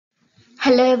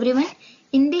Hello everyone.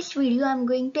 In this video I am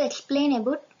going to explain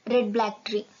about red black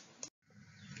tree.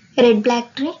 Red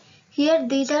black tree. Here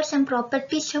these are some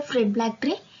properties of red black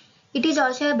tree. It is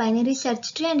also a binary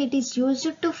search tree and it is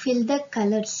used to fill the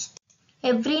colors.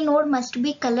 Every node must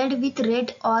be colored with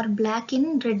red or black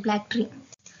in red black tree.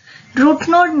 Root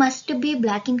node must be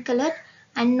black in color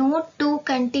and no two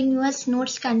continuous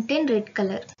nodes contain red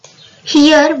color.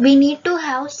 Here we need to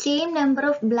have same number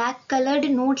of black colored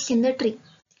nodes in the tree.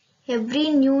 Every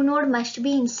new node must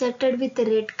be inserted with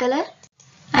red color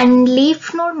and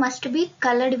leaf node must be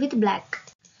colored with black.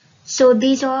 So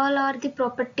these all are the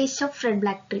properties of red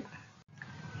black tree.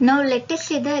 Now let us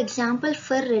see the example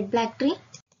for red black tree.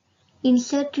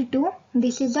 Insert 2,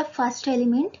 this is the first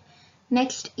element.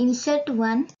 Next insert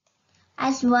 1.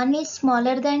 As 1 is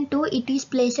smaller than 2, it is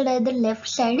placed at the left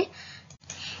side.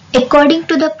 According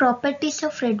to the properties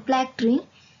of red black tree,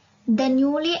 the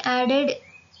newly added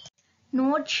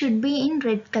node should be in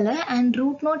red color and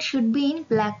root node should be in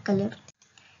black color.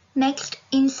 Next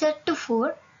insert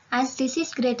 4. As this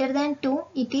is greater than 2,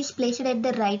 it is placed at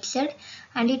the right side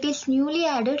and it is newly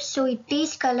added, so it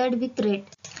is colored with red.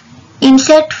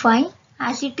 Insert 5.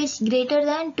 As it is greater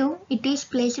than 2, it is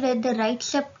placed at the right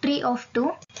subtree of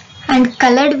 2 and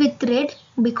colored with red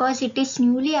because it is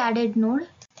newly added node.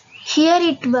 Here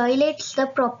it violates the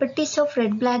properties of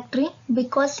red black tree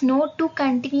because no two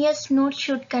continuous nodes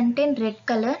should contain red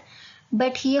color,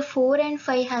 but here 4 and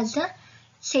 5 has the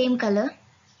same color.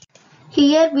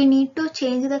 Here we need to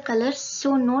change the colors,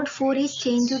 so node 4 is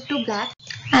changed to black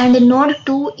and node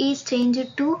 2 is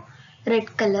changed to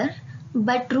red color,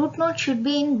 but root node should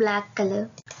be in black color.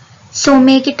 So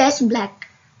make it as black.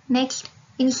 Next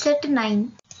insert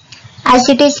 9. As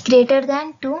it is greater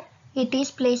than 2, it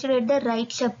is placed at the right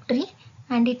subtree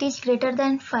and it is greater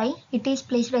than 5, it is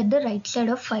placed at the right side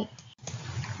of 5.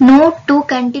 No two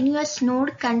continuous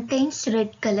node contains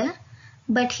red color,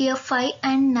 but here 5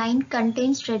 and 9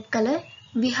 contains red color.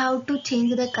 We have to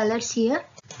change the colors here.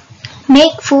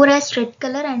 Make 4 as red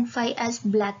color and 5 as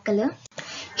black color.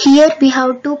 Here we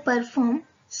have to perform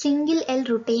single L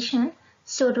rotation,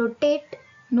 so rotate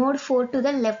node 4 to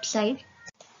the left side.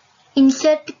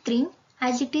 Insert 3.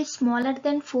 As it is smaller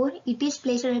than 4, it is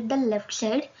placed at the left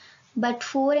side, but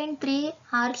 4 and 3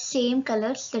 are same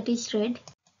colors, that is red.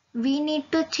 We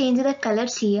need to change the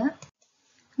colors here.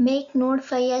 Make node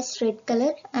 5 as red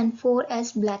color and 4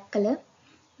 as black color.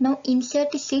 Now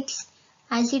insert 6.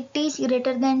 As it is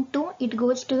greater than 2, it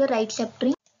goes to the right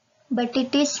subtree, but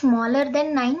it is smaller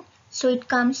than 9, so it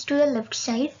comes to the left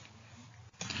side.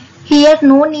 Here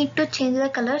no need to change the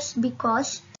colors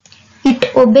because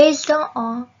it obeys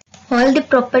all the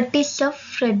properties of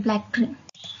red black tree.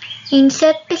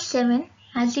 Insert 7.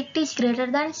 As it is greater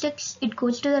than 6, it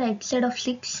goes to the right side of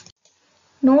 6.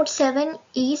 Node 7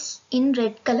 is in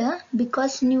red color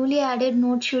because newly added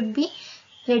node should be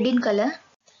red in color.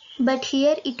 But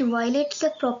here it violates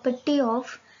the property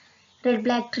of red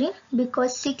black tree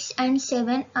because 6 and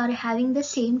 7 are having the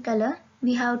same color.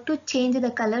 We have to change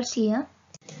the colors here.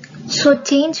 So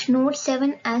change node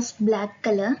 7 as black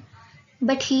color.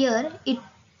 But here it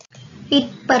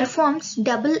performs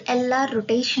double LR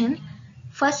rotation.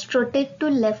 First rotate to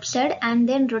left side and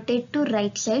then rotate to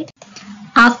right side.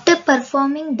 After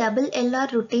performing double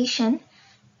LR rotation,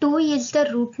 2 is the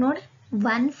root node,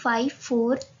 1, 5,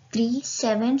 4, 3,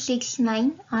 7, 6,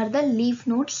 9 are the leaf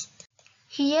nodes.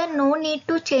 Here no need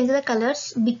to change the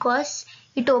colors because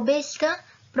it obeys the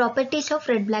properties of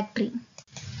red black tree.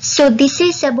 So this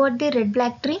is about the red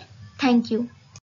black tree. Thank you.